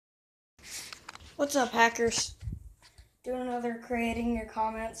What's up, hackers? Doing another creating your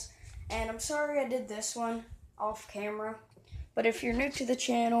comments, and I'm sorry I did this one off camera, but if you're new to the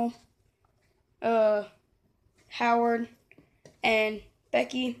channel, Howard and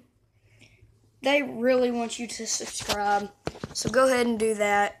Becky, they really want you to subscribe, so go ahead and do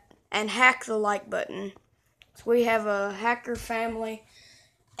that, and hack the like button. So we have a hacker family,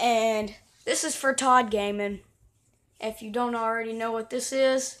 and this is for Todd Gaming. If you don't already know what this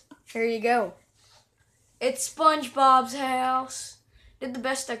is, here you go. It's SpongeBob's house. Did the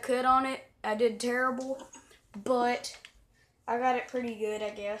best I could on it. I did terrible, but I got it pretty good, I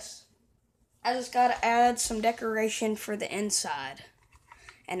guess. I just gotta add some decoration for the inside.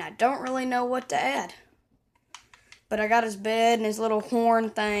 And I don't really know what to add. But I got his bed and his little horn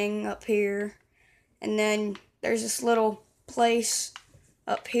thing up here. And then there's this little place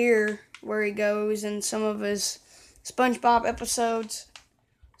up here where he goes in some of his SpongeBob episodes.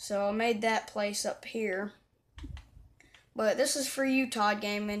 So I made that place up here. But this is for you, Todd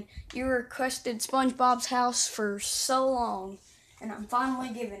Gaming. You requested SpongeBob's house for so long, and I'm finally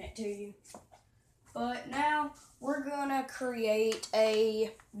giving it to you. But now we're gonna create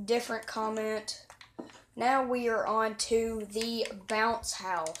a different comment. Now we are on to the bounce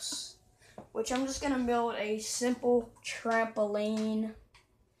house, which I'm just gonna build a simple trampoline.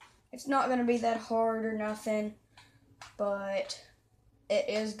 It's not gonna be that hard or nothing, but it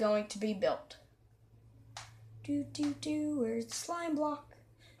is going to be built. Where's the slime block?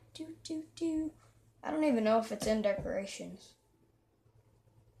 I don't even know if it's in decorations.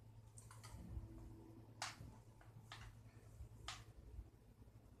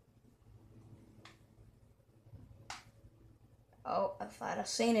 Oh, I thought I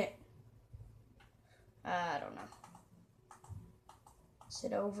seen it. I don't know. Is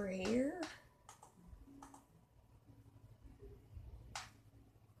it over here?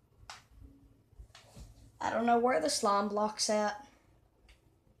 I don't know where the slime block's at.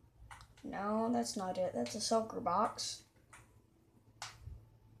 No, that's not it. That's a sulker box.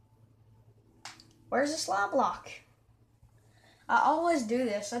 Where's the slime block? I always do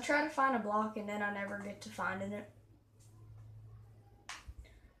this. I try to find a block and then I never get to finding it.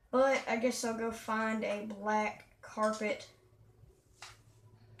 But I guess I'll go find a black carpet.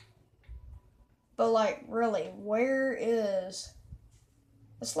 But like, really, where is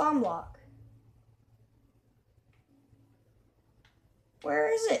the slime block?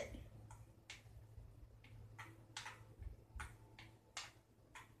 Where is it?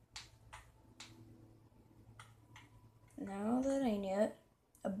 No, that ain't it.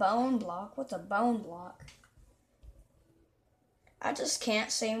 A bone block? What's a bone block? I just can't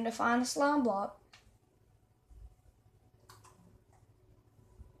seem to find a slime block.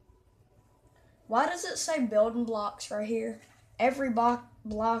 Why does it say building blocks right here? Every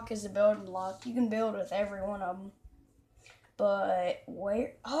block is a building block. You can build with every one of them. But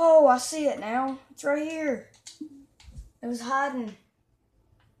where? Oh, I see it now. It's right here. It was hiding.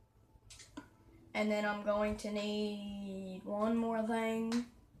 And then I'm going to need one more thing.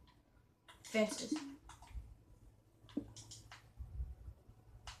 Fences.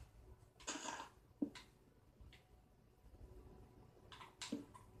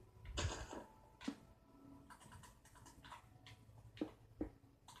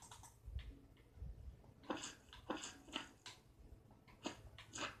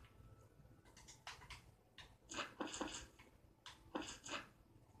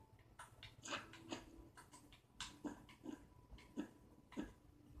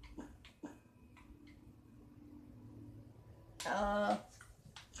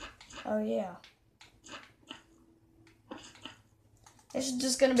 Oh yeah. This is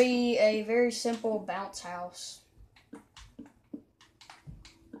just going to be a very simple bounce house.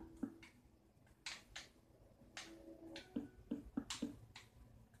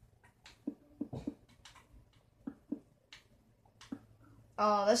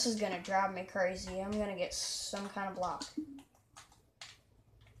 Oh, this is going to drive me crazy. I'm going to get some kind of block.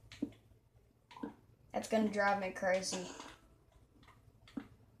 That's going to drive me crazy.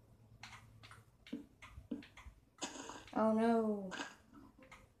 Oh no.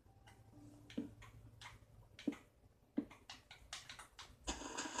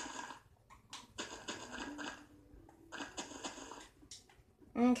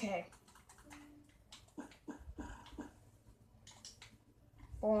 Okay.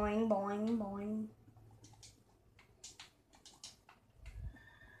 Boing, boing, boing.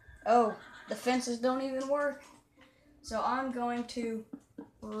 Oh, the fences don't even work. So I'm going to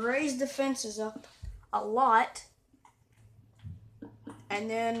raise the fences up a lot. And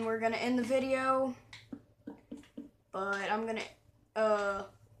then we're going to end the video. But I'm going to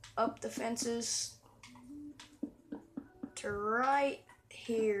up the fences to right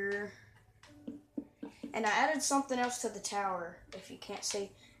here. And I added something else to the tower, if you can't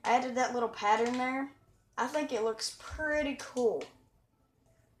see. I added that little pattern there. I think it looks pretty cool.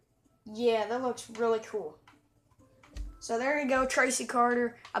 Yeah, that looks really cool. So there you go, Tracy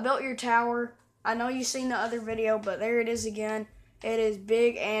Carter. I built your tower. I know you've seen the other video, but there it is again. It is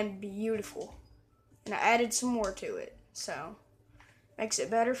big and beautiful. And I added some more to it, so makes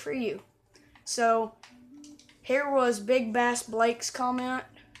it better for you. So here was Big Bass Blake's comment.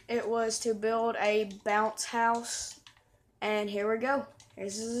 It was to build a bounce house. And here we go.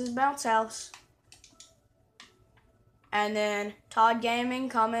 This is his bounce house. And then Todd Gaming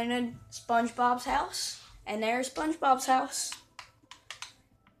commented SpongeBob's house. And there's SpongeBob's house.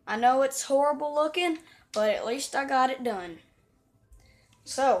 I know it's horrible looking, but at least I got it done.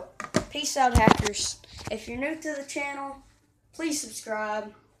 So, peace out, hackers. If you're new to the channel, please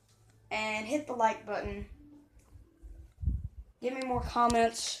subscribe and hit the like button. Give me more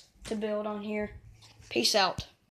comments to build on here. Peace out.